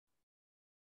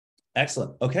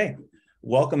Excellent. Okay.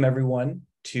 Welcome everyone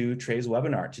to Trey's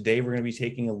webinar. Today, we're going to be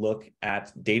taking a look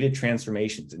at data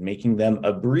transformations and making them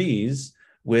a breeze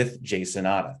with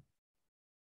JSONata.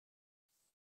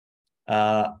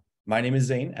 My name is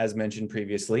Zane, as mentioned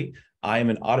previously. I am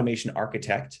an automation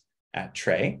architect at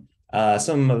Trey. A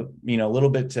little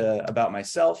bit about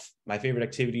myself. My favorite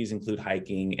activities include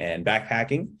hiking and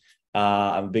backpacking.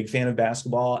 I'm a big fan of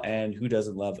basketball, and who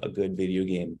doesn't love a good video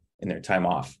game in their time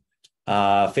off?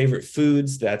 Favorite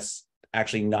foods, that's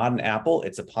actually not an apple,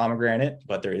 it's a pomegranate,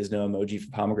 but there is no emoji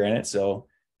for pomegranate, so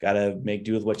gotta make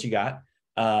do with what you got.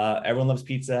 Everyone loves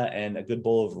pizza, and a good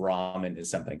bowl of ramen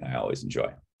is something I always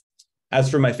enjoy.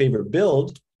 As for my favorite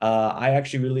build, I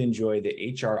actually really enjoy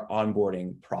the HR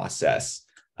onboarding process,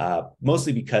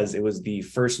 mostly because it was the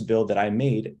first build that I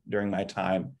made during my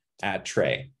time at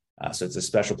Trey. So it's a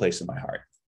special place in my heart.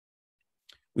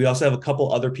 We also have a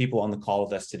couple other people on the call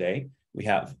with us today. We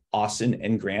have Austin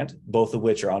and Grant, both of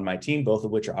which are on my team, both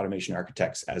of which are automation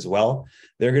architects as well.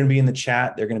 They're going to be in the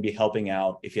chat. They're going to be helping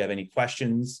out. If you have any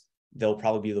questions, they'll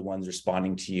probably be the ones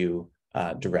responding to you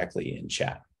directly in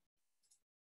chat.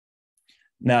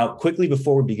 Now, quickly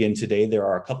before we begin today, there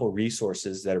are a couple of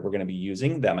resources that we're going to be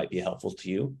using that might be helpful to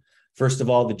you. First of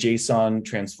all, the JSON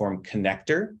Transform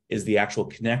connector is the actual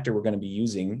connector we're going to be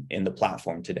using in the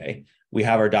platform today. We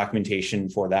have our documentation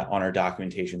for that on our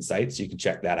documentation site, so you can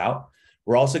check that out.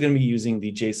 We're also going to be using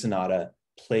the JSONata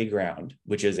Playground,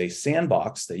 which is a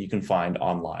sandbox that you can find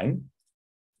online.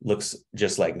 Looks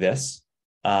just like this.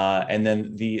 And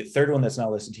then the third one that's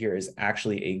not listed here is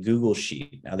actually a Google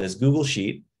Sheet. Now, this Google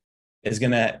Sheet is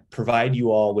going to provide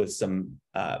you all with some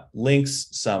links,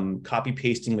 some copy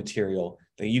pasting material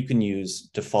that you can use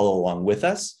to follow along with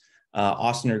us.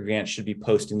 Austin or Grant should be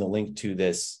posting the link to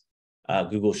this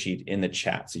Google Sheet in the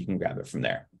chat, so you can grab it from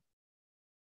there.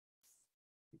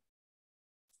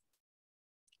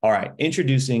 All right,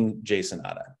 introducing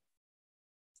JSONata.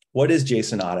 What is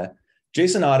JSONata?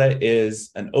 JSONata is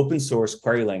an open source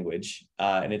query language,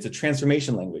 and it's a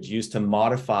transformation language used to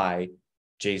modify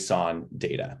JSON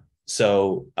data.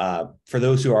 So for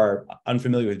those who are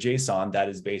unfamiliar with JSON, that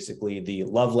is basically the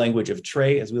love language of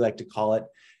Trey, as we like to call it.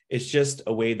 It's just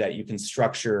a way that you can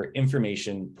structure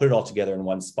information, put it all together in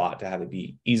one spot to have it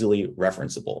be easily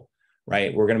referenceable,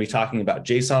 right? We're going to be talking about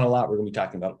JSON a lot. We're going to be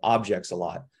talking about objects a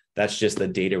lot. That's just the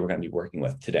data we're going to be working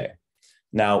with today.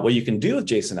 Now, what you can do with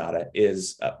JSONata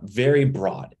is very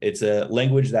broad. It's a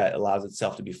language that allows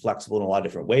itself to be flexible in a lot of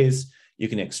different ways. You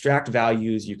can extract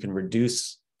values. You can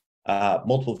reduce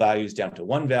multiple values down to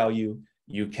one value.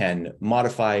 You can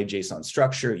modify JSON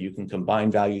structure. You can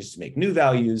combine values to make new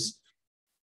values.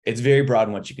 It's very broad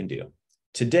in what you can do.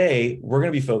 Today, we're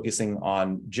going to be focusing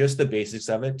on just the basics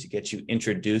of it to get you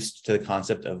introduced to the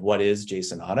concept of what is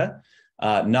JSONata,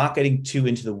 not getting too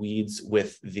into the weeds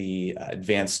with the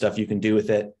advanced stuff you can do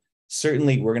with it.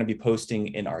 Certainly, we're going to be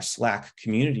posting in our Slack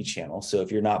community channel. So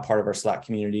if you're not part of our Slack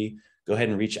community, go ahead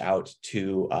and reach out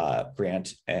to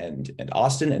Grant and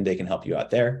Austin, and they can help you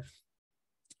out there.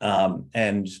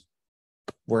 And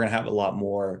we're going to have a lot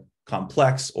more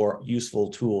complex or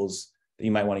useful tools that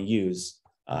you might want to use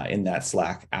in that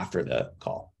Slack after the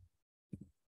call.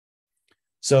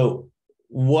 So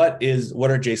what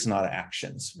are JSONata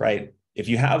actions, right? If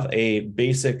you have an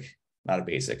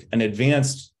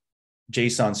advanced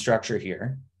JSON structure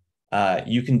here,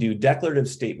 you can do declarative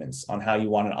statements on how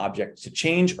you want an object to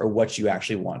change or what you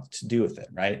actually want to do with it,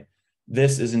 right?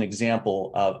 This is an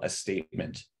example of a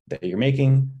statement that you're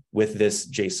making with this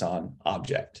JSON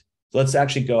object. So let's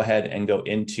actually go ahead and go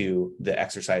into the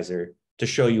exerciser to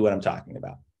show you what I'm talking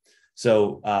about.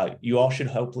 So you all should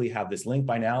hopefully have this link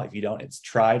by now. If you don't, it's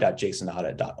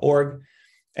try.jsonata.org.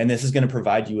 And this is going to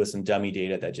provide you with some dummy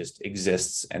data that just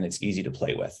exists and it's easy to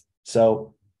play with.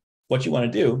 So what you want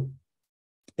to do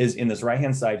is in this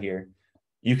right-hand side here,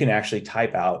 you can actually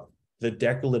type out the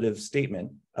declarative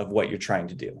statement of what you're trying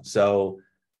to do. So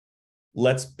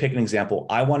let's pick an example.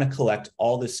 I want to collect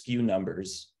all the SKU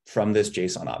numbers from this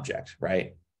JSON object,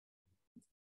 right?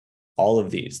 All of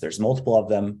these, there's multiple of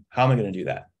them. How am I going to do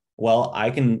that? Well, I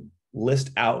can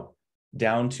list out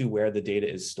down to where the data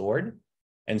is stored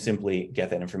and simply get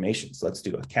that information. So let's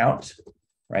do a count,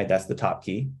 right? That's the top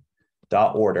key,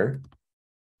 .order,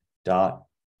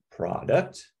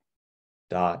 .product,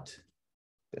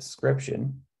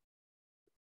 .description.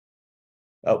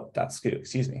 Oh, .SKU,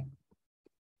 excuse me.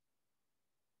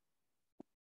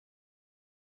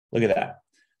 Look at that.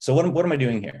 So what am I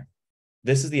doing here?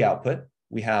 This is the output.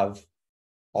 We have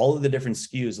all of the different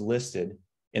SKUs listed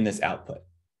in this output.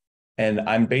 And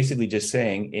I'm basically just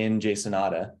saying in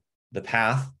JSONata, the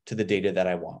path to the data that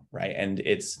I want, right? And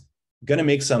it's going to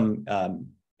make some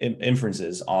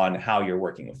inferences on how you're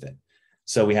working with it.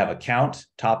 So we have a count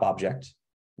top object.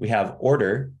 We have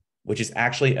order, which is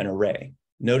actually an array.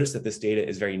 Notice that this data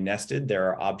is very nested. There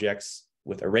are objects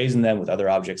with arrays in them, with other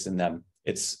objects in them.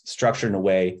 It's structured in a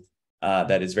way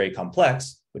that is very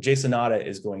complex, but JSONata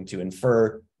is going to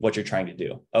infer what you're trying to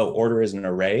do. Oh, order is an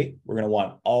array. We're going to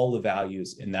want all the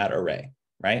values in that array,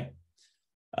 right?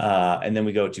 And then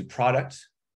we go to product,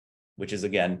 which is,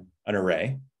 again, an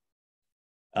array,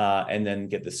 and then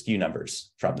get the SKU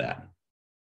numbers from that,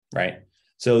 right?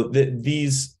 So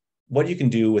what you can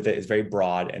do with it is very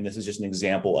broad, and this is just an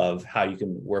example of how you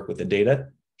can work with the data,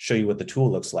 show you what the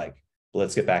tool looks like. But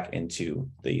let's get back into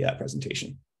the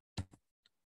presentation.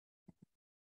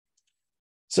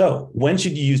 So when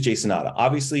should you use JSONata?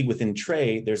 Obviously, within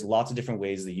Tray, there's lots of different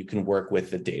ways that you can work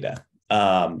with the data.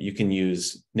 You can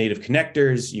use native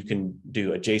connectors. You can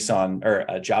do a JSON or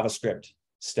a JavaScript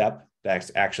step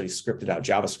that's actually scripted out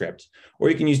JavaScript, or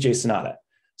you can use JSONata.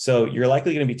 So you're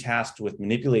likely going to be tasked with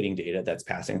manipulating data that's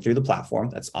passing through the platform.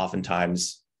 That's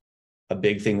oftentimes a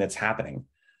big thing that's happening.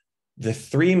 The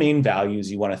three main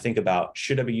values you want to think about,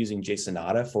 should I be using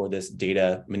JSONata for this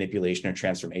data manipulation or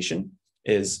transformation,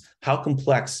 is how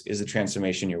complex is the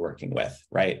transformation you're working with,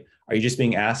 right? Are you just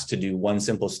being asked to do one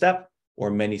simple step or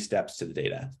many steps to the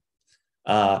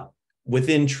data?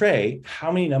 Within Tray,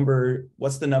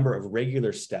 what's the number of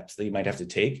regular steps that you might have to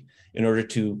take in order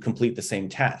to complete the same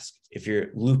task? If you're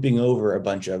looping over a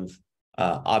bunch of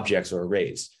objects or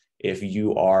arrays, if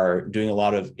you are doing a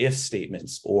lot of if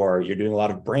statements, or you're doing a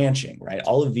lot of branching, right?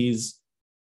 All of these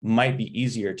might be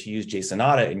easier to use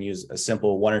JSONata and use a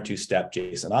simple 1 or 2 step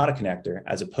JSONata connector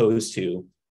as opposed to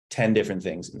 10 different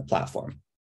things in the platform.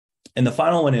 And the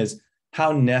final one is,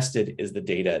 how nested is the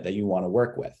data that you want to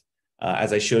work with?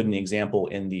 As I showed in the example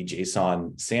in the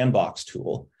JSON sandbox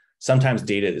tool, sometimes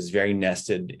data is very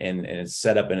nested and it's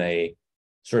set up in a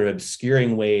sort of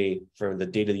obscuring way for the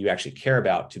data that you actually care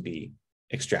about to be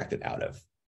extracted out of.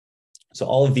 So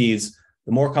all of these,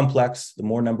 the more complex, the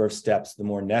more number of steps, the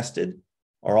more nested,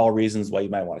 are all reasons why you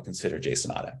might want to consider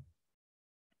JSONata.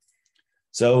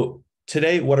 So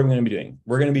today, what are we going to be doing?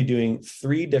 We're going to be doing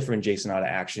 3 different JSONata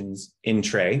actions in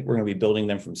Tray. We're going to be building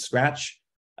them from scratch,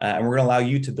 and we're going to allow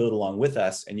you to build along with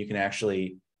us, and you can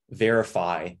actually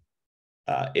verify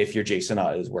if your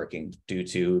JSONata is working due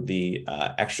to the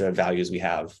extra values we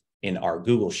have in our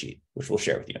Google Sheet, which we'll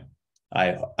share with you.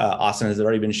 Austin, has it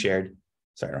already been shared?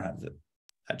 Sorry, I don't have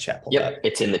that chat pulled up. Yep,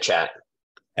 it's in the chat.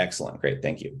 Excellent, great,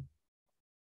 thank you.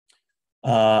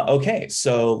 Okay,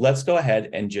 so let's go ahead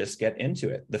and just get into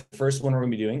it. The first one we're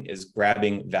going to be doing is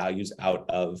grabbing values out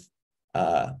of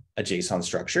a JSON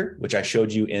structure, which I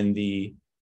showed you in the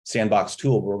sandbox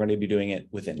tool, but we're going to be doing it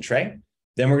within Tray.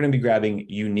 Then we're going to be grabbing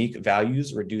unique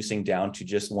values, reducing down to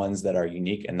just ones that are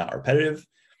unique and not repetitive.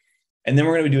 And then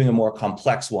we're going to be doing a more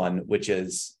complex one, which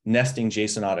is nesting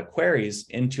JSONata queries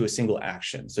into a single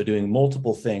action. So doing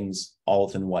multiple things all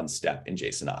within one step in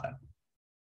JSONata.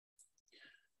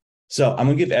 So I'm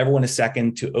going to give everyone a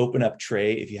second to open up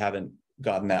Tray if you haven't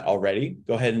gotten that already.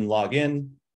 Go ahead and log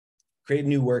in, create a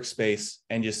new workspace,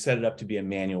 and just set it up to be a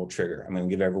manual trigger. I'm going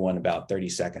to give everyone about 30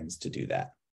 seconds to do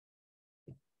that.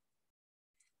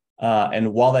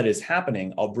 And while that is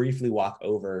happening, I'll briefly walk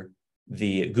over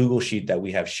the Google Sheet that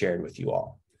we have shared with you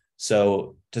all.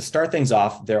 So to start things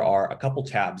off, there are a couple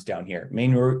tabs down here: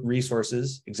 main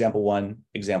resources, example 1,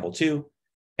 example 2,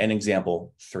 and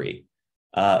example 3.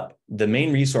 The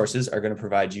main resources are going to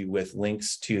provide you with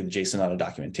links to the JSONata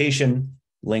documentation,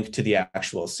 link to the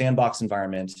actual sandbox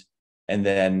environment, and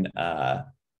then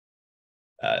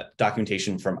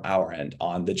documentation from our end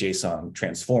on the JSON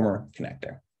Transformer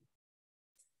connector.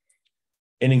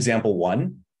 In example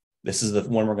 1, this is the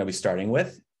one we're going to be starting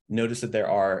with. Notice that there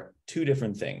are 2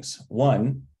 different things.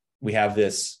 One, we have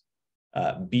this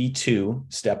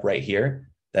B2 step right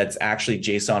here. That's actually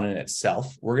JSON in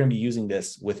itself. We're going to be using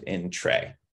this within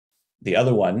Tray. The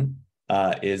other one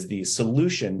is the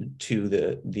solution to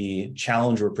the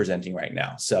challenge we're presenting right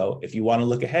now. So if you want to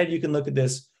look ahead, you can look at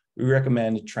this. We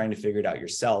recommend trying to figure it out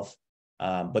yourself.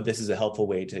 But this is a helpful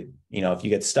way to, if you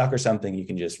get stuck or something, you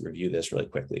can just review this really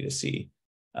quickly to see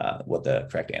what the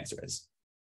correct answer is.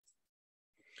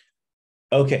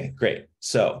 Okay, great.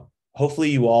 So hopefully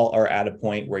you all are at a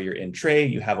point where you're in Tray,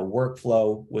 you have a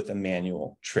workflow with a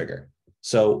manual trigger.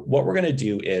 So what we're going to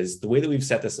do is, the way that we've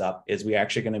set this up is we're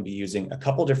actually going to be using a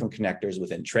couple different connectors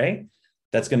within Tray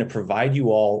that's going to provide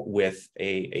you all with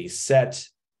a set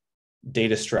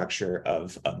data structure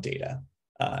of data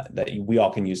that we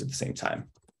all can use at the same time.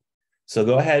 So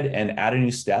go ahead and add a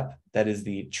new step. That is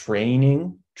the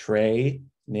training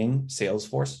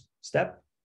Salesforce step.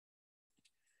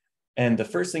 And the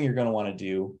first thing you're going to want to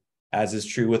do, as is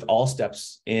true with all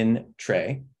steps in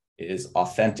Tray, is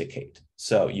authenticate.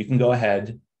 So you can go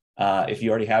ahead, if you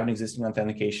already have an existing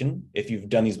authentication. If you've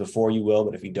done these before, you will,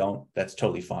 but if you don't, that's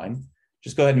totally fine.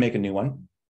 Just go ahead and make a new one.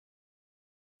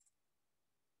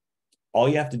 All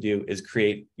you have to do is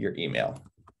create your email.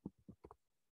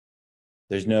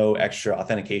 There's no extra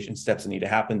authentication steps that need to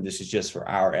happen. This is just for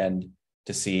our end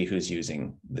to see who's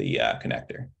using the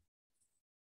connector.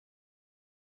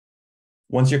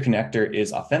 Once your connector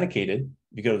is authenticated,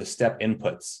 you go to the step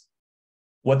inputs.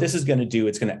 What this is going to do,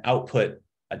 it's going to output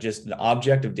just an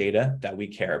object of data that we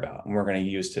care about and we're going to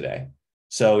use today.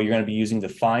 So you're going to be using the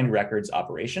find records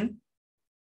operation, and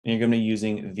you're going to be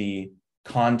using the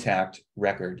contact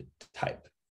record type.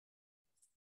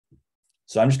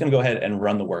 So I'm just going to go ahead and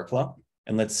run the workflow,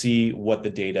 and let's see what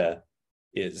the data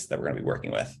is that we're going to be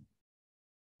working with.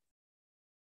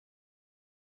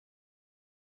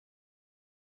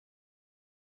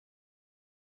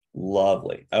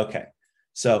 Lovely. Okay.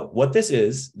 So what this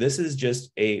is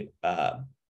just a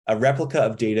replica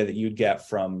of data that you'd get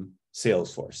from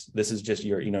Salesforce. This is just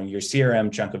your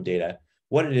CRM chunk of data.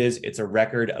 What it is, it's a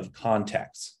record of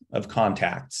contacts from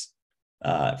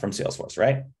Salesforce,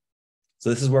 right? So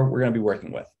this is where we're going to be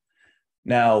working with.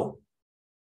 Now,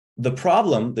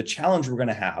 the challenge we're going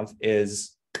to have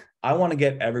is I want to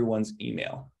get everyone's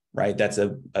email, right? That's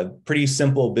a pretty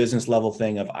simple business level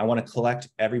thing of I want to collect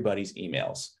everybody's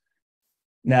emails.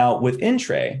 Now, within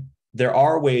Tray, there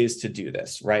are ways to do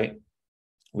this, right?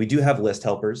 We do have list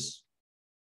helpers.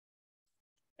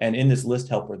 And in this list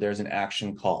helper, there's an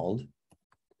action called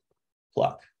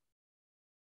pluck.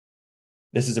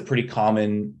 This is a pretty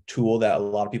common tool that a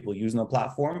lot of people use on the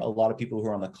platform. A lot of people who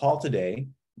are on the call today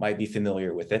might be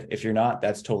familiar with it. If you're not,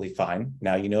 that's totally fine.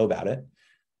 Now you know about it.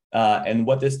 And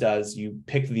what this does, you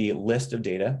pick the list of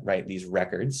data, right? These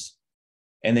records,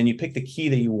 and then you pick the key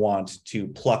that you want to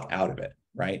pluck out of it,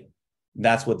 right?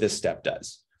 That's what this step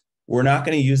does. We're not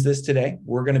going to use this today.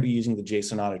 We're going to be using the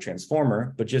JSONata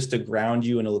Transformer, but just to ground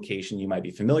you in a location you might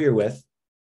be familiar with,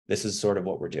 this is sort of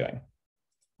what we're doing.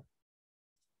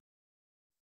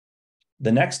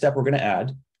 The next step we're going to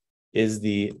add is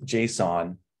the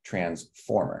JSON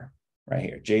Transformer, right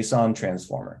here, JSON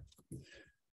Transformer.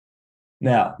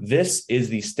 Now, this is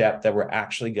the step that we're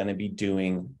actually going to be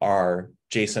doing our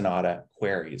JSONata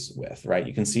queries with, right?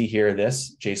 You can see here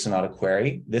this JSONata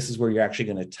query. This is where you're actually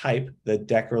going to type the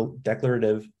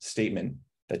declarative statement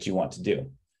that you want to do.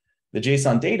 The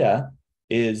JSON data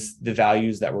is the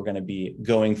values that we're going to be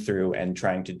going through and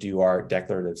trying to do our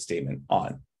declarative statement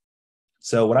on.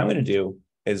 So what I'm going to do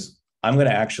is I'm going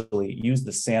to actually use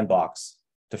the sandbox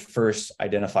to first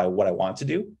identify what I want to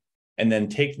do, and then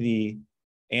take the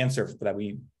answer that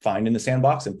we find in the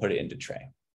sandbox and put it into Tray.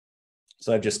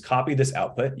 So I've just copied this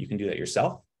output. You can do that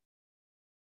yourself.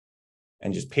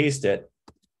 And just paste it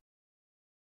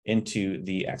into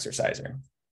the exerciser.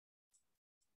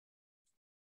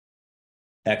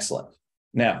 Excellent.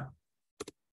 Now,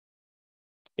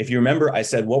 if you remember, I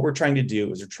said what we're trying to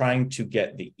do is we're trying to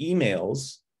get the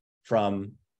emails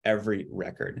from every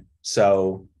record.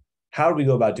 So how do we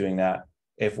go about doing that?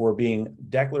 If we're being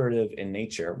declarative in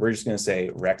nature, we're just going to say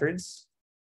records.email.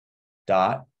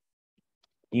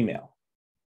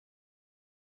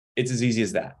 It's as easy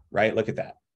as that, right? Look at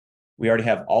that. We already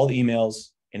have all the emails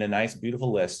in a nice,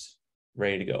 beautiful list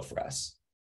ready to go for us.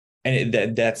 And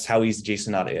that's how easy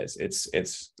JSONata is.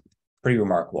 It's pretty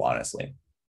remarkable, honestly.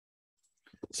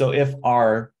 So if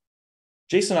our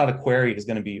JSONata query is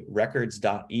going to be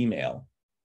records.email,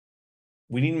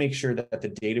 we need to make sure that the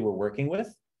data we're working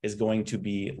with is going to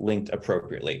be linked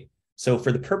appropriately. So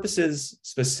for the purposes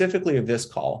specifically of this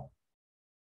call,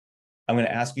 I'm going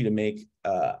to ask you to make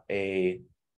a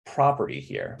property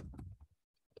here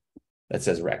that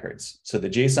says records. So the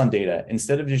JSON data,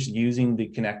 instead of just using the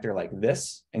connector like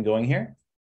this and going here,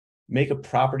 make a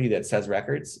property that says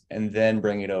records and then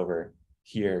bring it over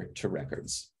here to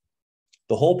records.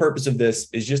 The whole purpose of this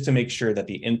is just to make sure that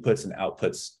the inputs and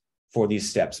outputs for these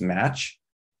steps match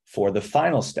for the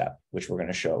final step, which we're going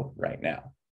to show right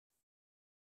now.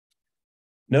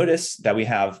 Notice that we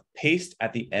have paste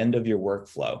at the end of your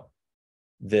workflow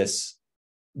this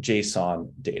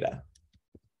JSON data.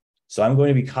 So I'm going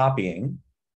to be copying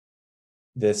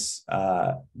this,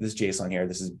 this JSON here.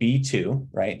 This is B2,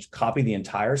 right? Copy the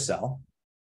entire cell.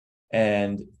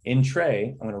 And in Tray,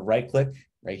 I'm going to right click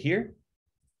right here,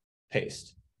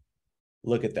 paste.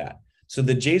 Look at that. So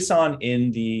the JSON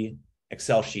in the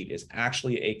Excel sheet is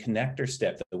actually a connector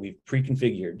step that we've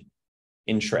pre-configured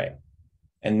in Tray.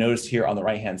 And notice here on the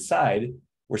right-hand side,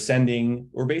 we're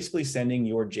basically sending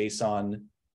your JSON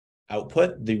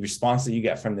output, the response that you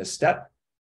get from this step,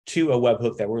 to a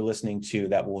webhook that we're listening to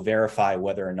that will verify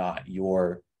whether or not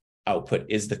your output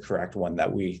is the correct one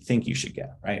that we think you should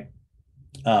get, right?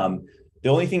 The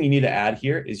only thing you need to add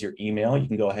here is your email. You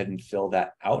can go ahead and fill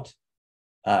that out.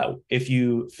 If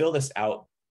you fill this out,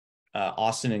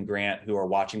 Austin and Grant, who are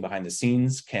watching behind the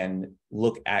scenes, can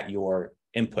look at your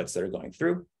inputs that are going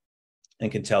through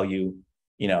and can tell you,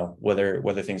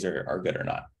 whether things are good or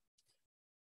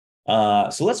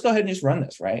not. So let's go ahead and just run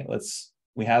this, right?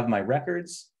 We have my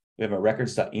records. We have a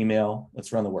records.email.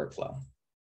 Let's run the workflow.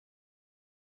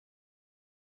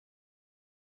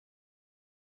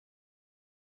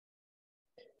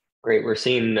 Great. We're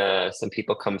seeing some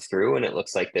people come through and it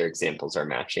looks like their examples are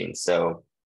matching. So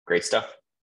great stuff.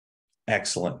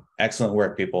 Excellent. Excellent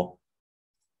work, people.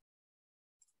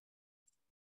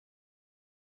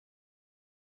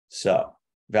 So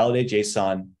validate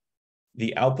JSON.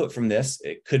 The output from this,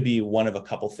 it could be one of a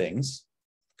couple things.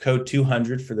 Code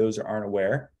 200, for those who aren't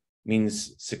aware,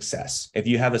 means success. If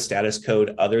you have a status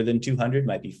code other than 200,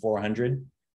 might be 400,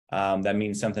 that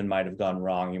means something might have gone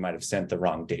wrong. You might have sent the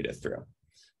wrong data through.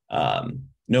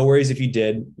 No worries if you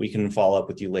did. We can follow up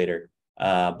with you later.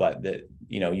 But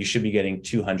you should be getting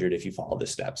 200 if you follow the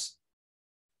steps.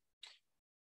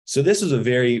 So this is a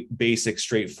very basic,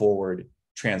 straightforward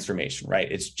transformation,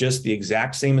 right? It's just the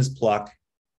exact same as pluck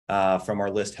from our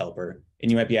list helper.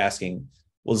 And you might be asking,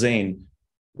 well, Zane,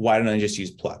 why don't I just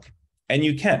use pluck? And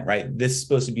you can, right? This is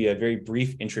supposed to be a very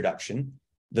brief introduction.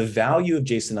 The value of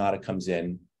JSONata comes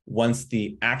in once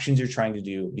the actions you're trying to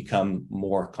do become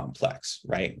more complex,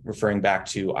 right? Referring back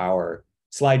to our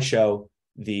slideshow,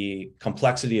 the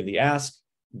complexity of the ask,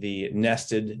 the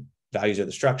nested values of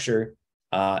the structure,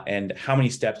 and how many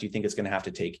steps you think it's going to have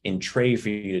to take in tray for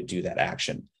you to do that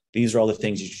action. These are all the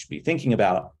things you should be thinking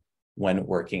about when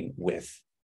working with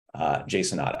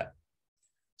JSONata.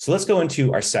 So let's go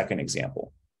into our second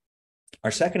example.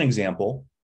 Our second example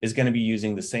is going to be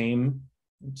using the same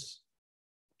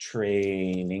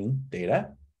training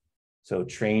data. So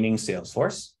training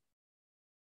Salesforce.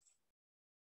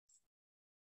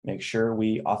 Make sure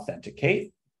we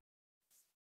authenticate.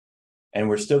 And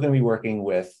we're still going to be working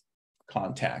with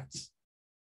contacts.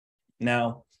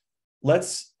 Now,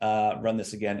 let's run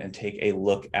this again and take a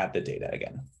look at the data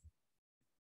again.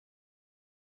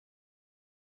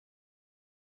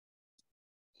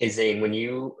 Hey, Zane, when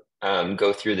you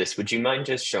go through this, would you mind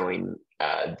just showing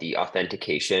the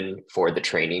authentication for the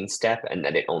training step and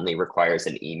that it only requires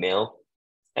an email?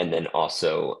 And then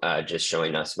also just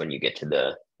showing us when you get to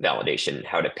the validation,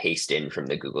 how to paste in from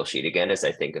the Google Sheet again, as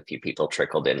I think a few people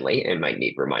trickled in late and might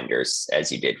need reminders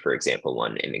as you did for example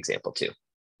 1 and example 2.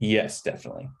 Yes,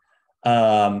 definitely.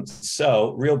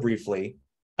 So real briefly,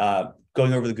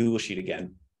 going over the Google Sheet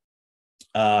again,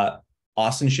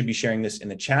 Austin should be sharing this in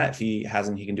the chat. If he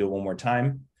hasn't, he can do it one more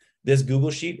time. This Google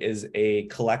Sheet is a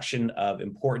collection of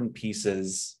important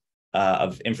pieces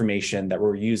of information that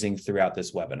we're using throughout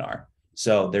this webinar.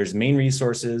 So there's main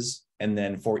resources, and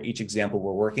then for each example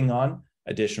we're working on,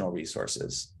 additional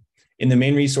resources. In the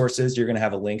main resources, you're going to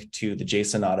have a link to the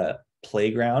JSONata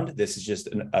Playground. This is just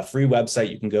a free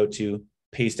website you can go to,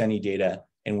 paste any data,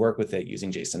 and work with it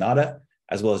using JSONata,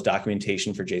 as well as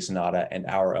documentation for JSONata and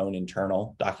our own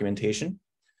internal documentation.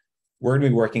 We're going to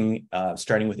be working,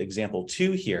 starting with example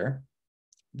 2 here.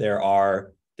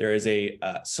 There is a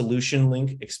solution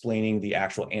link explaining the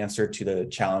actual answer to the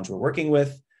challenge we're working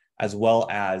with, as well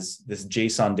as this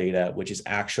JSON data, which is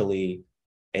actually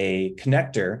a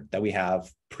connector that we have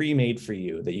pre-made for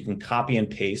you that you can copy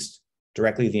and paste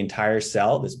directly the entire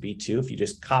cell, this B2. If you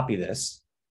just copy this,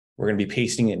 we're going to be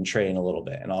pasting it in tray in a little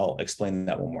bit, and I'll explain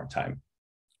that one more time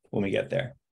when we get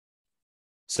there.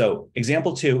 So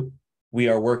example 2, we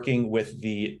are working with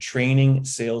the training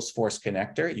Salesforce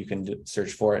connector. You can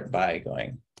search for it by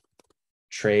going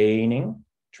training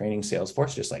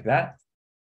Salesforce, just like that.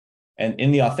 And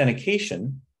in the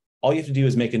authentication, all you have to do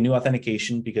is make a new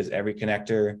authentication because every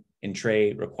connector in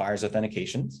tray requires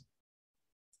authentications.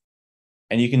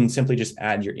 And you can simply just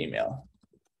add your email.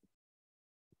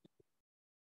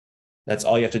 That's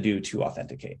all you have to do to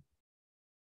authenticate.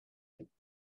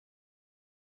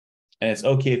 And it's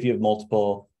okay if you have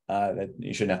multiple, that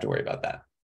you shouldn't have to worry about that.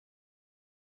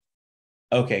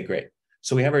 Okay, great.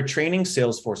 So we have our training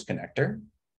Salesforce connector.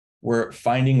 We're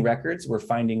finding records, we're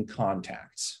finding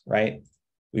contacts, right?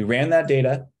 We ran that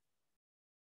data,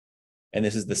 and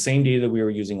this is the same data that we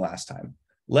were using last time.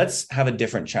 Let's have a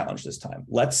different challenge this time.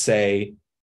 Let's say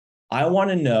I want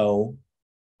to know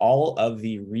all of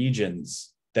the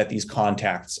regions that these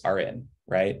contacts are in,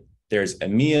 right? There's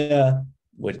EMEA,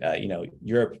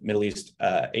 Europe, Middle East,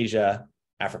 Asia,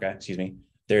 Africa, excuse me.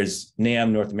 There's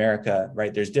NAM, North America,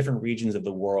 right? There's different regions of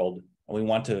the world and we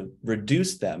want to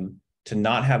reduce them to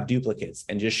not have duplicates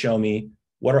and just show me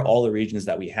what are all the regions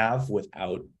that we have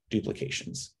without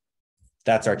duplications.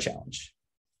 That's our challenge.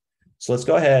 So let's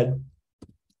go ahead,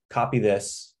 copy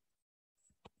this,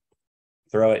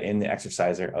 throw it in the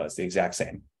exerciser. Oh, it's the exact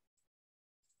same.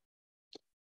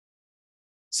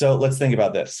 So let's think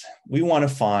about this. We want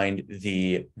to find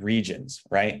the regions,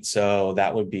 right? So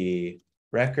that would be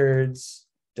records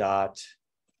dot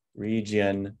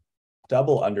region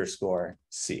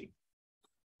 _C.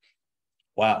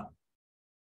 Wow.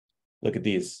 Look at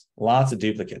these. Lots of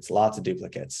duplicates, lots of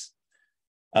duplicates.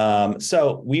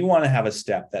 So we want to have a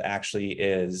step that actually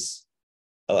is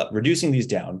reducing these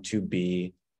down to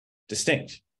be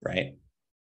distinct, right?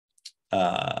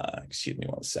 Excuse me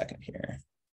 1 second here.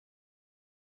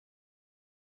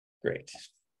 Great.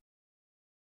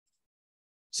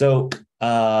 So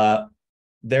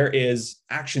there is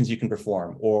actions you can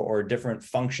perform or different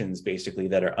functions basically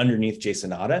that are underneath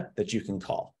JSONata that you can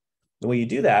call. The way you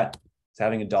do that is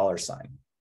having a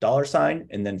 $sign,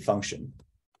 and then function.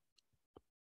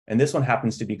 And this one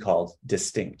happens to be called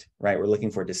distinct, right? We're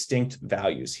looking for distinct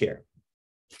values here.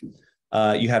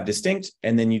 You have distinct,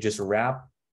 and then you just wrap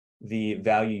the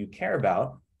value you care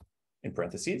about in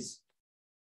parentheses.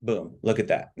 Boom, look at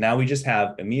that. Now we just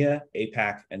have EMEA,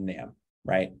 APAC, and NAM,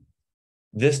 right?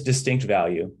 This distinct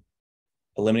value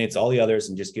eliminates all the others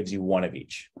and just gives you one of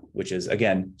each, which is,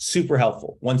 again, super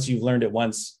helpful. Once you've learned it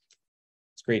once,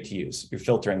 it's great to use. You're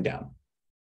filtering down.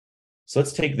 So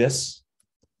let's take this,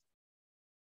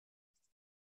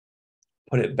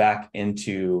 put it back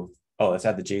into, let's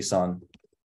add the JSON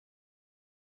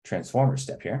Transformer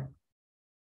step here.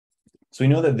 So we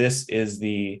know that this is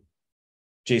the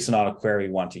JSONata query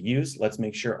we want to use. Let's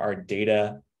make sure our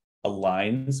data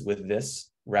aligns with this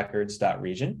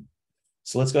records.region.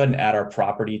 So let's go ahead and add our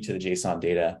property to the JSON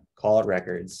data, call it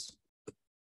records,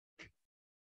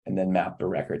 and then map the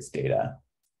records data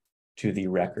to the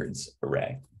records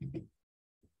array.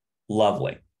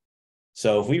 Lovely.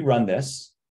 So if we run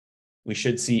this, we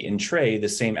should see in tray the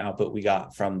same output we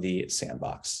got from the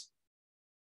sandbox.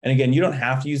 And again, you don't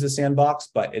have to use the sandbox,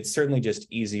 but it's certainly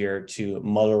just easier to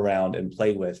muddle around and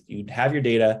play with. You'd have your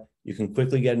data, you can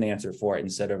quickly get an answer for it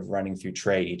instead of running through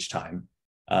tray each time.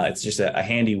 It's just a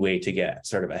handy way to get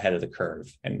sort of ahead of the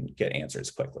curve and get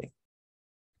answers quickly.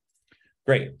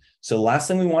 Great. So the last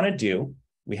thing we want to do,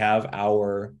 we have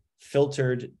our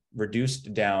filtered,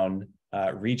 reduced down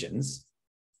regions.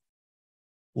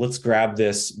 Let's grab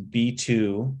this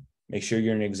B2, make sure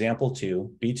you're in example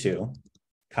 2, B2,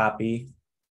 copy,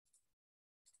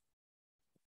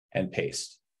 and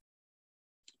paste.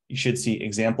 You should see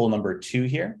example number 2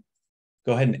 here.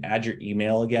 Go ahead and add your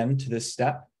email again to this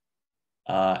step,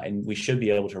 and we should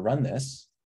be able to run this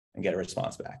and get a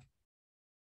response back.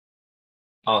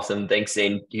 Awesome. Thanks,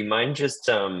 Zane. Do you mind just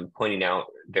pointing out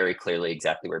very clearly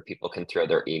exactly where people can throw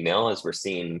their email, as we're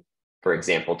seeing, for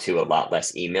example, 2 a lot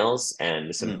less emails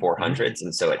and some 400s.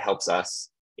 And so it helps us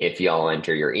if y'all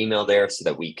enter your email there so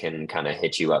that we can kind of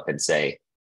hit you up and say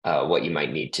what you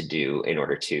might need to do in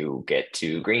order to get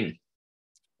to green.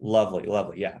 Lovely,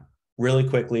 lovely. Yeah. Really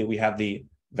quickly, we have the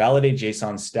validate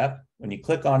JSON step. When you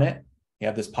click on it, you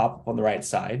have this pop up on the right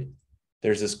side.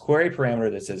 There's this query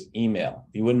parameter that says email.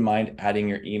 If you wouldn't mind adding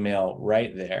your email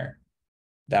right there,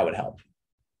 that would help.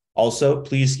 Also,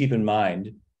 please keep in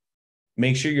mind,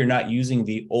 make sure you're not using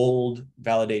the old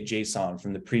validate JSON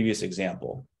from the previous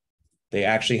example. They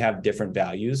actually have different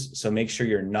values. So make sure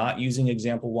you're not using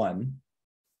example 1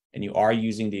 and you are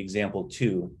using the example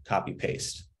 2 copy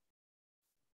paste.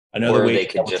 Another way they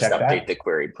could just update the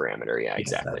query parameter. Yeah,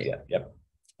 exactly. Yeah, yep.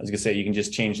 I was gonna say you can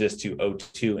just change this to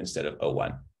O2 instead of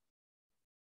O1.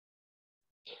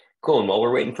 Cool. And while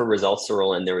we're waiting for results to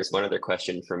roll in, there was one other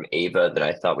question from Ava that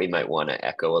I thought we might want to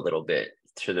echo a little bit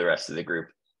to the rest of the group.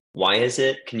 Why is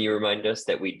it, can you remind us,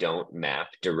 that we don't map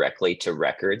directly to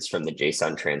records from the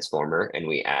JSON transformer and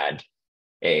we add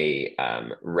a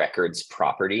records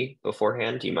property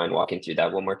beforehand? Do you mind walking through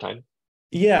that one more time?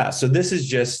 Yeah, so this is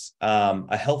just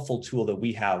a helpful tool that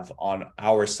we have on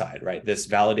our side, right? This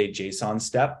validate JSON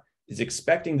step is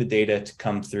expecting the data to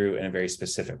come through in a very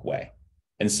specific way.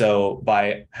 And so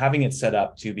by having it set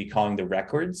up to be calling the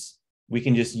records, we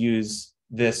can just use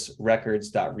this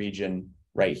records.region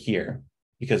right here,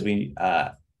 because we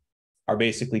are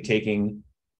basically taking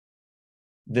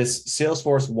this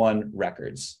Salesforce 1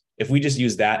 records. If we just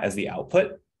use that as the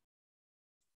output,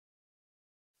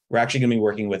 we're actually going to be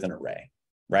working with an array,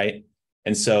 right?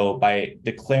 And so by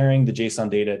declaring the JSON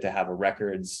data to have a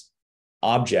records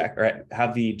object, or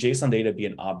have the JSON data be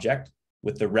an object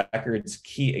with the records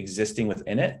key existing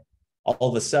within it, all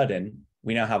of a sudden,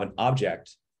 we now have an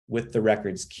object with the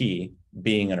records key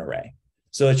being an array.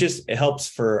 So it helps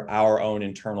for our own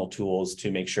internal tools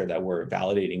to make sure that we're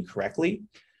validating correctly.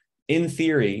 In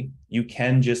theory, you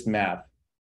can just map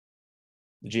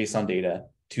the JSON data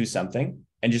to something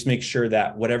and just make sure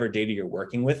that whatever data you're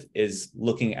working with is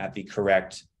looking at the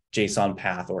correct JSON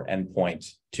path or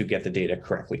endpoint to get the data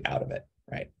correctly out of it,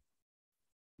 right?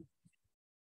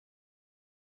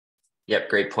 Yep,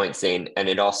 great point, Zane. And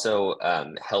it also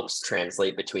helps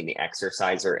translate between the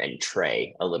exerciser and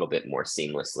tray a little bit more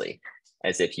seamlessly,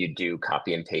 as if you do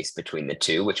copy and paste between the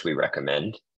two, which we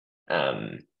recommend.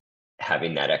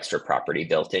 Having that extra property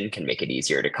built in can make it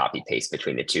easier to copy paste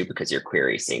between the two because your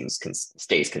query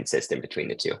stays consistent between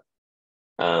the two.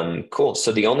 Cool.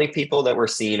 So the only people that we're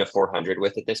seeing a 400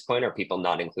 with at this point are people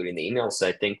not including the emails. So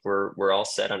I think we're all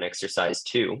set on exercise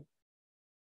 2.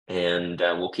 And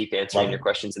we'll keep answering your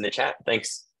questions in the chat.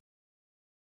 Thanks.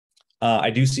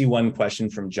 I do see one question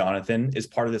from Jonathan. Is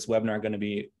part of this webinar going to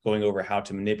be going over how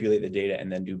to manipulate the data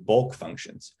and then do bulk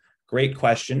functions? Great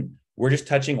question. We're just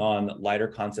touching on lighter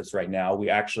concepts right now.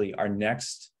 Our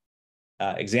next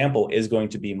example is going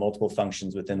to be multiple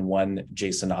functions within one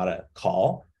JSONata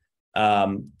call.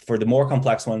 For the more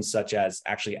complex ones, such as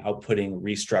actually outputting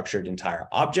restructured entire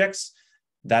objects,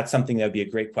 that's something that would be a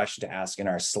great question to ask in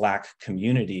our Slack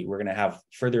community. We're going to have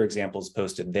further examples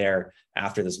posted there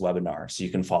after this webinar, so you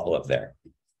can follow up there.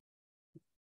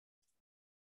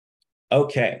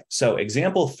 Okay, so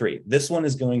example 3. This one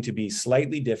is going to be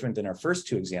slightly different than our first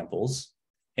 2 examples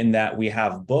in that we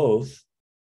have both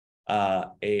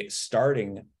a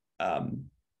starting connector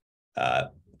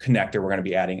we're going to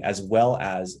be adding, as well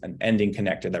as an ending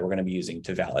connector that we're going to be using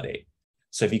to validate.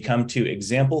 So if you come to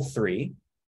example 3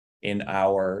 in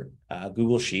our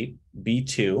Google Sheet,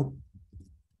 B2,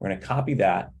 we're going to copy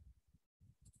that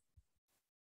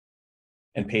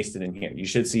and paste it in here. You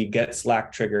should see get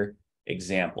Slack trigger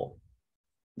example.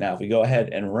 Now, if we go ahead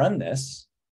and run this,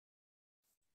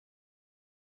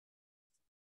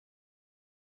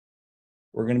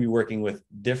 we're going to be working with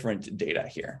different data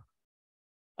here.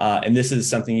 And this is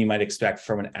something you might expect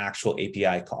from an actual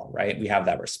API call, right? We have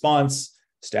that response,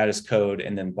 status code,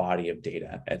 and then body of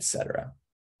data, etc.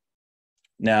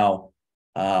 Now,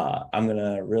 I'm going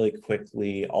to really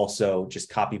quickly also just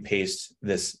copy paste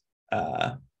this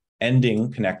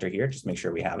ending connector here, just make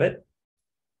sure we have it.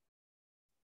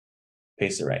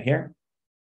 Paste it right here.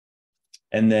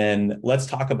 And then let's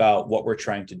talk about what we're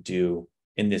trying to do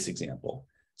in this example.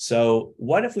 So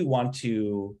what if we want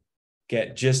to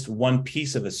get just one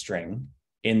piece of a string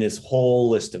in this whole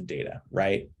list of data,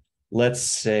 right? Let's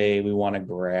say we want to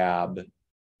grab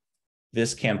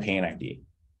this campaign ID,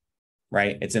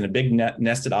 right? It's in a big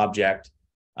nested object,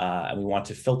 and we want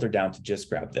to filter down to just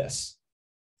grab this.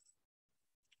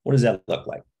 What does that look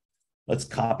like? Let's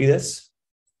copy this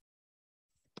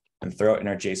and throw it in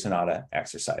our JSONata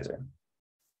exerciser.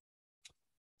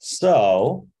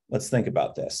 So let's think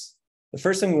about this. The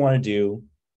first thing we want to do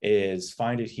is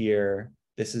find it here.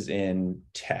 This is in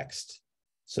text.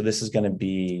 So this is going to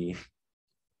be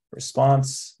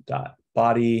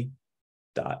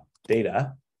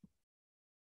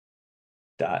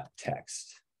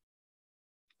response.body.data.text.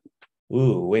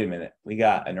 Ooh, wait a minute. We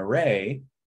got an array.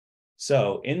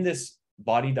 So in this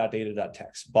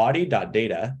body.data.text,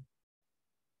 body.data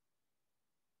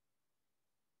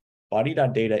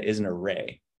is an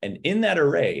array. And in that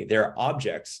array, there are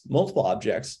objects, multiple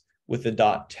objects with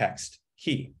the .text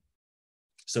key.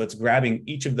 So it's grabbing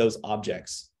each of those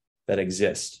objects that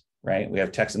exist, right? We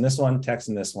have text in this one, text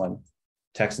in this one,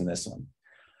 text in this one.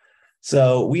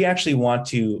 So we actually want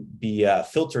to be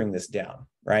filtering this down,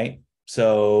 right?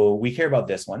 So we care about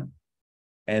this one.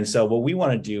 And so what we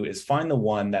want to do is find the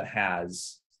one that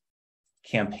has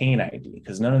campaign ID,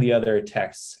 because none of the other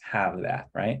texts have that,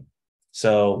 right?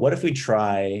 So what if we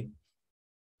try,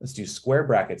 let's do square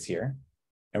brackets here,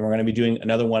 and we're going to be doing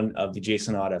another one of the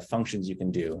JSONata functions you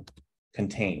can do,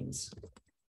 contains,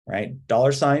 right?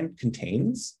 $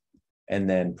 contains, and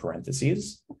then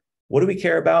parentheses. What do we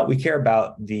care about? We care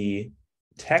about the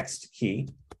text key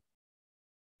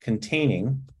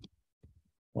containing,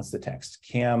 what's the text?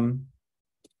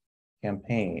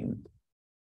 Campaign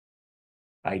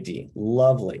ID.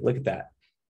 Lovely. Look at that.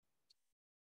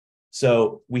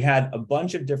 So we had a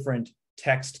bunch of different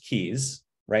text keys,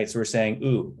 right? So we're saying,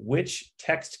 ooh, which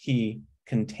text key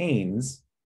contains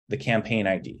the campaign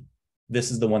ID? This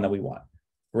is the one that we want.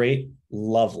 Great,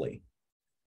 lovely.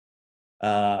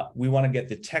 We want to get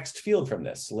the text field from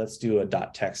this. So let's do a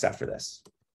 .text after this.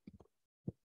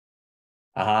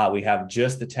 Aha, we have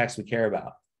just the text we care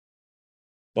about.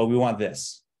 But we want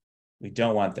this. We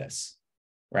don't want this,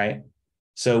 right?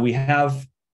 So we have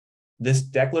this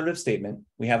declarative statement,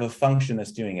 we have a function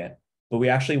that's doing it, but we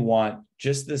actually want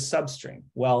just this substring.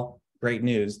 Well, great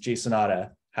news, JSONata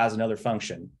has another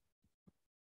function,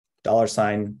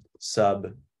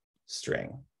 $substring.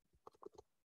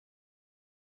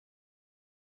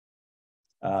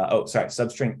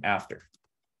 Substring after.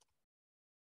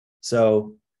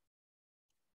 So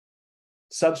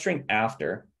substring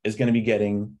after is going to be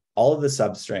getting all of the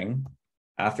substring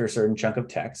after a certain chunk of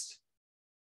text.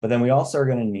 But then we also are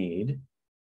going to need,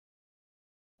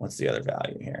 what's the other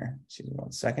value here? Excuse me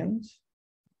 1 second.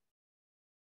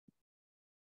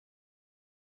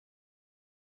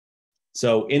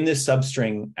 So in this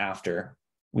substring after,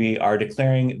 we are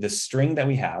declaring the string that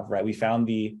we have, right? We found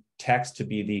the text to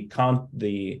be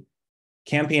the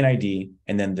campaign ID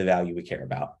and then the value we care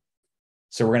about.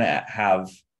 So we're going to have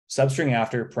substring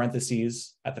after,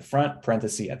 parentheses at the front,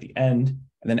 parenthesis at the end,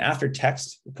 and then after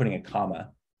text, we're putting a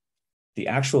comma. The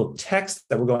actual text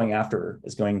that we're going after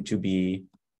is going to be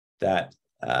that,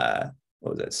 what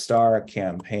was it, star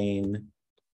campaign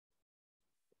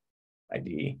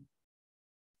ID.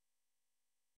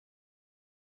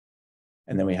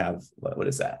 And then we have, what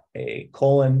is that? A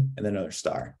colon and then another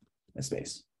star, a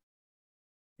space.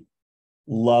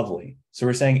 Lovely. So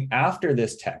we're saying after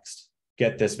this text,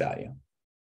 get this value.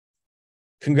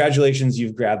 Congratulations,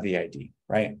 you've grabbed the ID,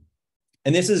 right?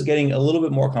 And this is getting a little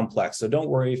bit more complex. So don't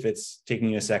worry if it's taking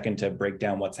you a second to break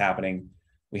down what's happening.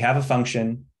 We have a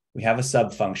function, we have a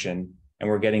sub function, and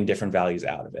we're getting different values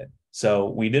out of it. So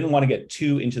we didn't want to get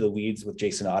too into the weeds with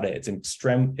JSONata.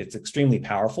 It's extremely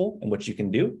powerful in what you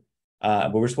can do.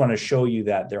 But we just want to show you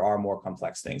that there are more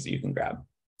complex things that you can grab.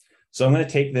 So I'm going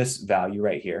to take this value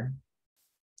right here.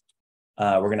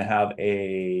 We're going to have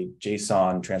a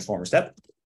JSON Transformer step.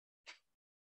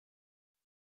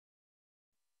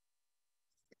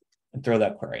 And throw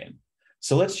that query in.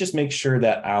 So let's just make sure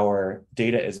that our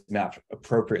data is mapped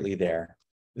appropriately there.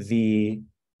 The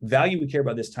value we care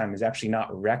about this time is actually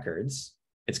not records.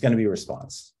 It's going to be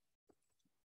response.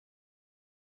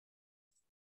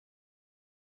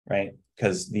 Right?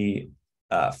 Because the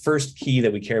first key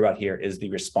that we care about here is the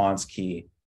response key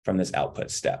from this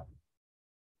output step.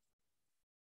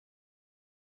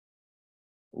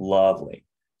 Lovely.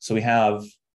 So we have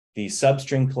the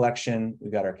substring collection.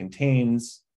 We've got our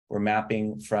contains. We're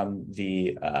mapping from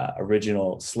the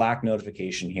original Slack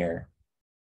notification here.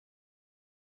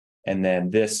 And then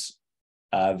this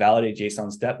validate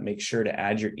JSON step, make sure to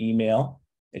add your email.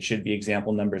 It should be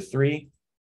example number 3,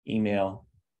 email.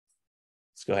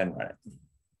 Let's go ahead and run it.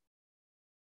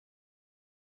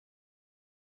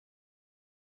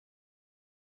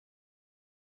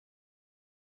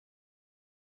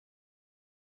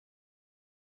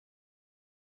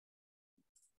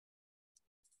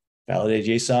 Validate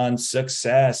JSON,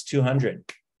 success, 200.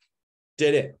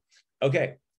 Did it.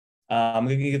 Okay. I'm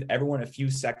going to give everyone a few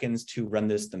seconds to run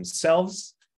this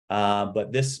themselves.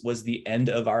 But this was the end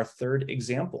of our 3rd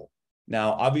example.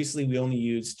 Now, obviously, we only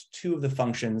used 2 of the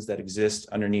functions that exist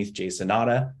underneath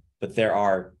JSONata, but there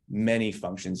are many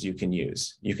functions you can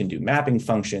use. You can do mapping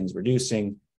functions,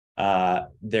 reducing.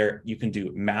 You can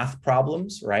do math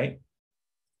problems, right?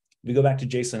 We go back to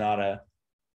JSONata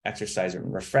Exerciser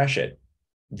and refresh it.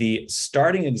 The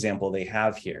starting example they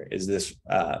have here is this,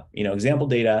 example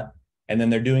data, and then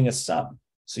they're doing a sum.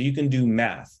 So you can do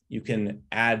math. You can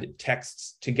add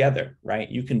texts together, right?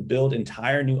 You can build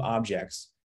entire new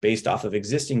objects based off of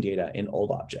existing data in old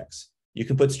objects. You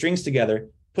can put strings together,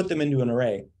 put them into an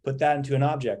array, put that into an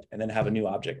object, and then have a new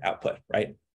object output,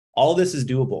 right? All of this is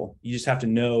doable. You just have to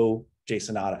know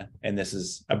JSONata, and this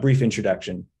is a brief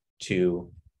introduction to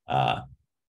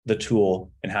the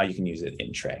tool and how you can use it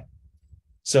in Tray.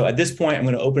 So at this point, I'm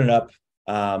going to open it up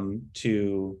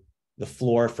to the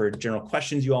floor for general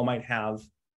questions you all might have.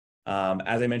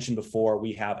 As I mentioned before,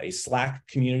 we have a Slack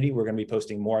community. We're going to be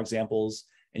posting more examples,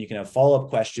 and you can have follow-up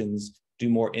questions, do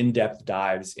more in-depth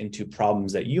dives into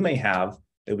problems that you may have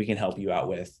that we can help you out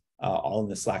with, all in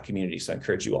the Slack community. So I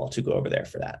encourage you all to go over there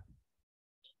for that.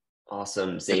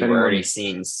 Awesome. Zane, we're already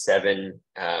seeing 7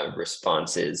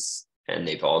 responses, and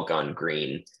they've all gone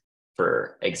green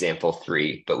for example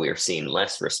 3, but we are seeing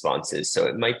less responses. So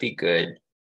it might be good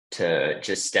to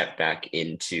just step back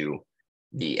into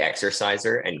the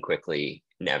exerciser and quickly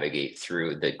navigate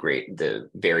through the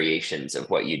variations of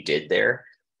what you did there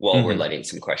while we're letting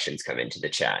some questions come into the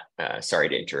chat. Sorry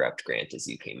to interrupt, Grant, as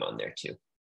you came on there too.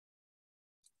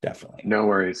 Definitely. No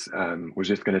worries. Was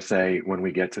just going to say, when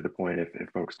we get to the point, if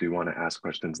folks do want to ask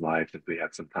questions live, if we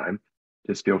have some time,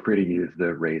 just feel free to use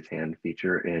the raise hand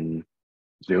feature in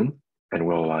Zoom, and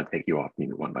we'll take you off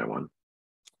mute one by one.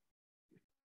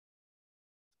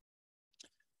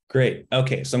 Great.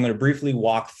 Okay, so I'm going to briefly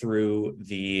walk through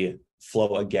the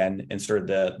flow again and sort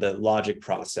of the logic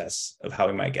process of how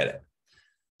we might get it.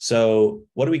 So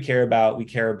what do we care about? We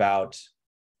care about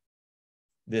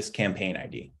this campaign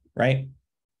ID, right?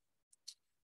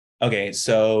 Okay,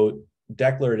 so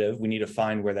declarative, we need to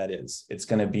find where that is. It's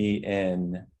going to be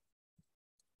in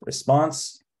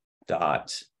response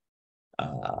dot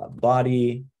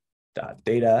body dot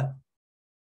data,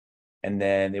 and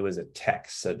then it was a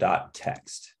text, so dot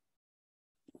text.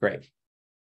 Great.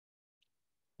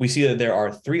 We see that there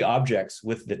are 3 objects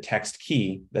with the text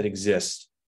key that exist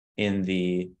in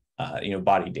the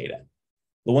body data.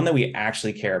 The one that we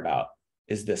actually care about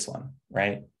is this one,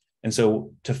 right? And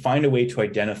so to find a way to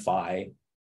identify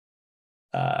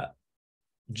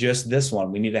just this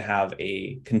one, we need to have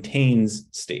a contains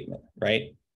statement,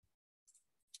 right?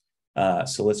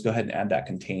 So let's go ahead and add that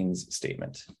contains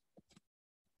statement.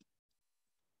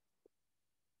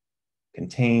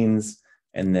 Contains,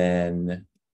 and then,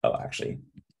 oh, actually,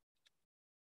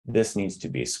 this needs to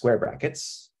be square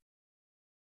brackets.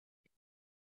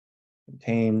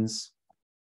 Contains.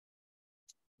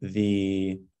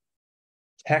 The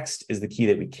text is the key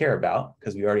that we care about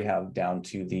because we already have down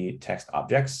to the text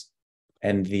objects.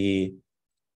 And the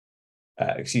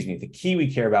key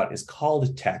we care about is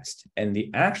called text, and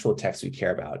the actual text we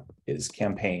care about is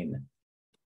campaign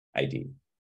ID,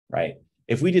 right?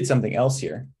 If we did something else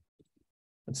here,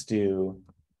 let's do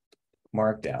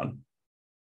markdown.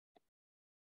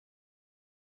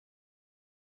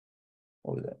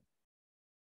 What was it?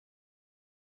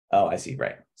 Oh, I see,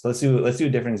 right. So let's do a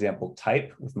different example.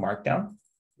 Type with markdown.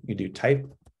 You do type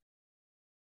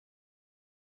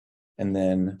and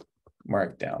then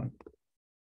markdown.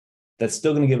 That's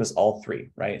still going to give us all 3,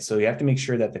 right? So you have to make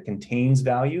sure that the contains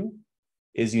value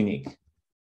is unique.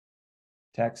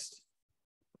 Text,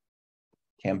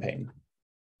 campaign.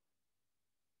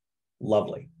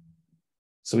 Lovely.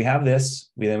 So we have this.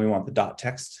 Then we want the dot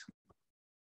text.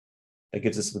 That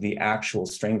gives us the actual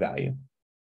string value.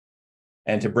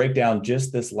 And to break down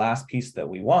just this last piece that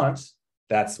we want,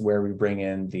 that's where we bring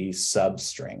in the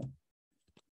substring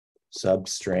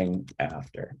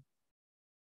after.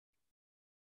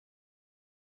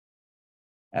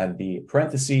 Add the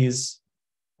parentheses.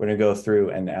 We're going to go through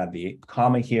and add the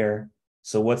comma here.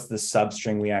 So what's the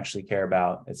substring we actually care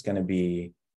about? It's going to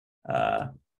be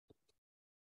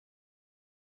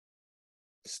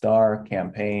star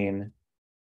campaign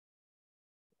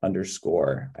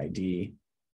underscore ID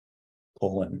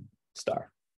colon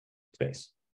star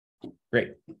space.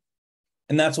 Great.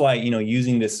 And that's why,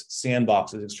 using this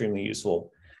sandbox is extremely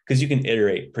useful because you can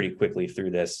iterate pretty quickly through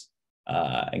this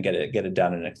and get it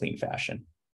done in a clean fashion.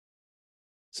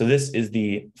 So this is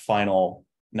the final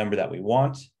number that we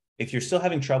want. If you're still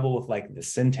having trouble with like the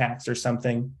syntax or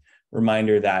something,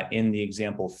 reminder that in the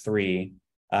example 3,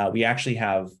 we actually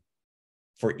have,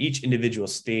 for each individual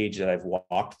stage that I've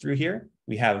walked through here,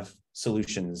 we have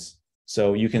solutions.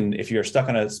 So you can, if you're stuck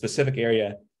on a specific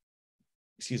area,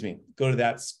 go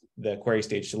to the query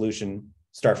stage solution,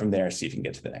 start from there, see if you can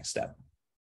get to the next step.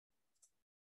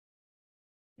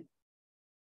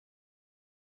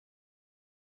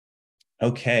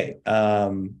 Okay.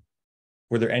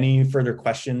 Were there any further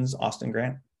questions, Austin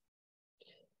Grant?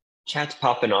 Chat's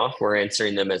popping off. We're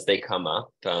answering them as they come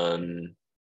up.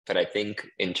 But I think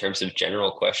in terms of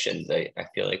general questions, I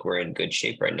feel like we're in good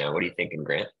shape right now. What are you thinking,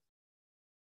 Grant?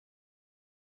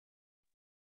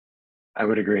 I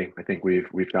would agree. I think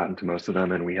we've gotten to most of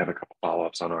them, and we have a couple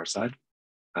follow-ups on our side.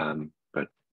 But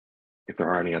if there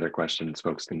are any other questions,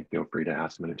 folks can feel free to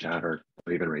ask them in the chat or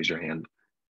even raise your hand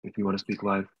if you want to speak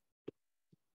live.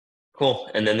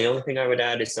 Cool. And then the only thing I would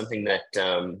add is something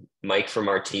that Mike from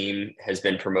our team has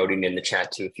been promoting in the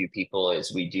chat to a few people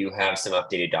is we do have some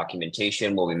updated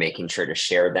documentation. We'll be making sure to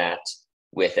share that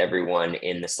with everyone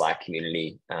in the Slack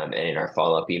community and in our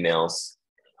follow-up emails.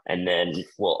 And then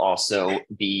we'll also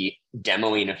be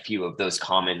demoing a few of those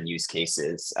common use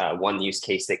cases. One use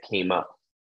case that came up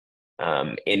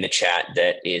in the chat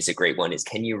that is a great one is,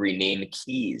 can you rename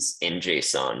keys in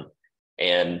JSON?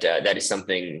 And that is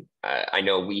something I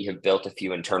know we have built a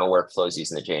few internal workflows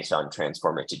using the JSON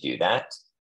Transformer to do that.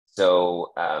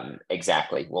 So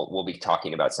exactly, we'll be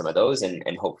talking about some of those, and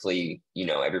hopefully,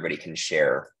 everybody can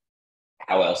share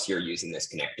how else you're using this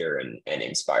connector and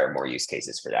inspire more use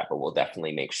cases for that. But we'll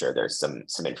definitely make sure there's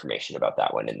some information about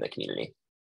that one in the community.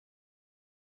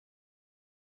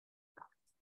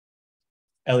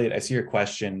 Elliot, I see your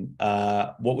question.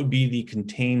 What would be the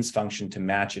contains function to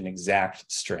match an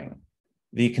exact string?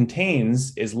 The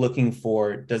contains is looking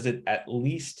for, does it at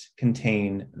least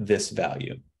contain this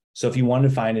value? So if you want to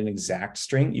find an exact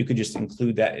string, you could just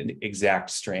include that exact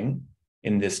string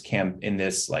in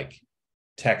this like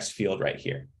text field right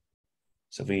here.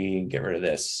 So if we get rid of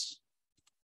this,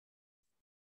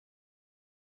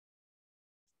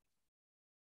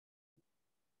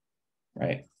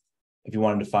 right? If you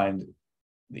wanted to find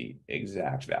the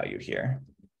exact value here.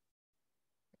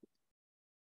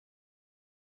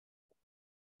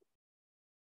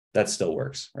 That still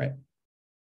works, right?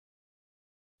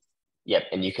 Yep,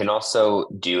 and you can also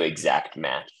do exact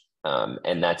match.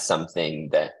 And that's something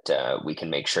that we can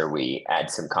make sure we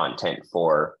add some content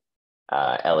for.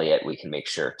 Elliot, we can make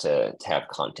sure to have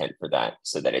content for that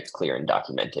so that it's clear and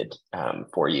documented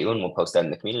for you, and we'll post that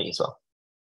in the community as well.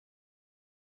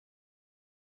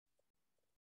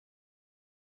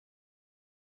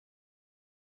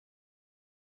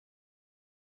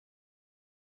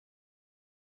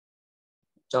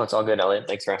 No, it's all good, Elliot.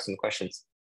 Thanks for asking the questions.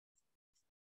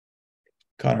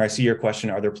 Connor, I see your question.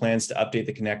 Are there plans to update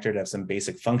the connector to have some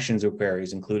basic functions or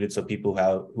queries included so people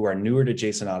who are newer to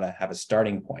JSONata have a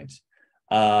starting point?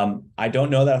 I don't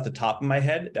know that off the top of my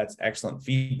head. That's excellent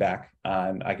feedback.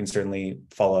 I can certainly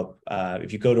follow up.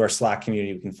 If you go to our Slack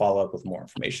community, we can follow up with more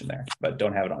information there, but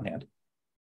don't have it on hand.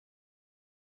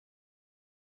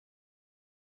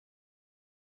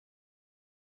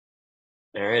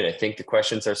 All right, I think the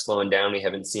questions are slowing down. We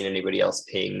haven't seen anybody else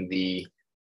ping the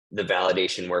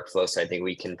validation workflow. So I think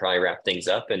we can probably wrap things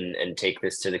up and take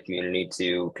this to the community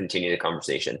to continue the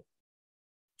conversation.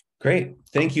 Great.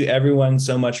 Thank you everyone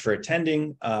so much for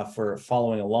attending, for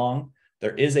following along.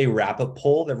 There is a wrap-up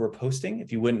poll that we're posting.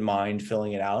 If you wouldn't mind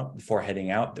filling it out before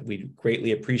heading out, that we'd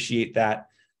greatly appreciate that.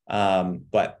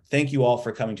 But thank you all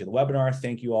for coming to the webinar.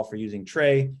 Thank you all for using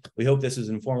Tray. We hope this was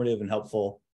informative and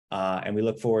helpful. And we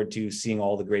look forward to seeing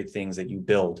all the great things that you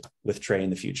build with Tray in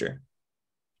the future.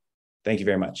 Thank you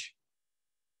very much.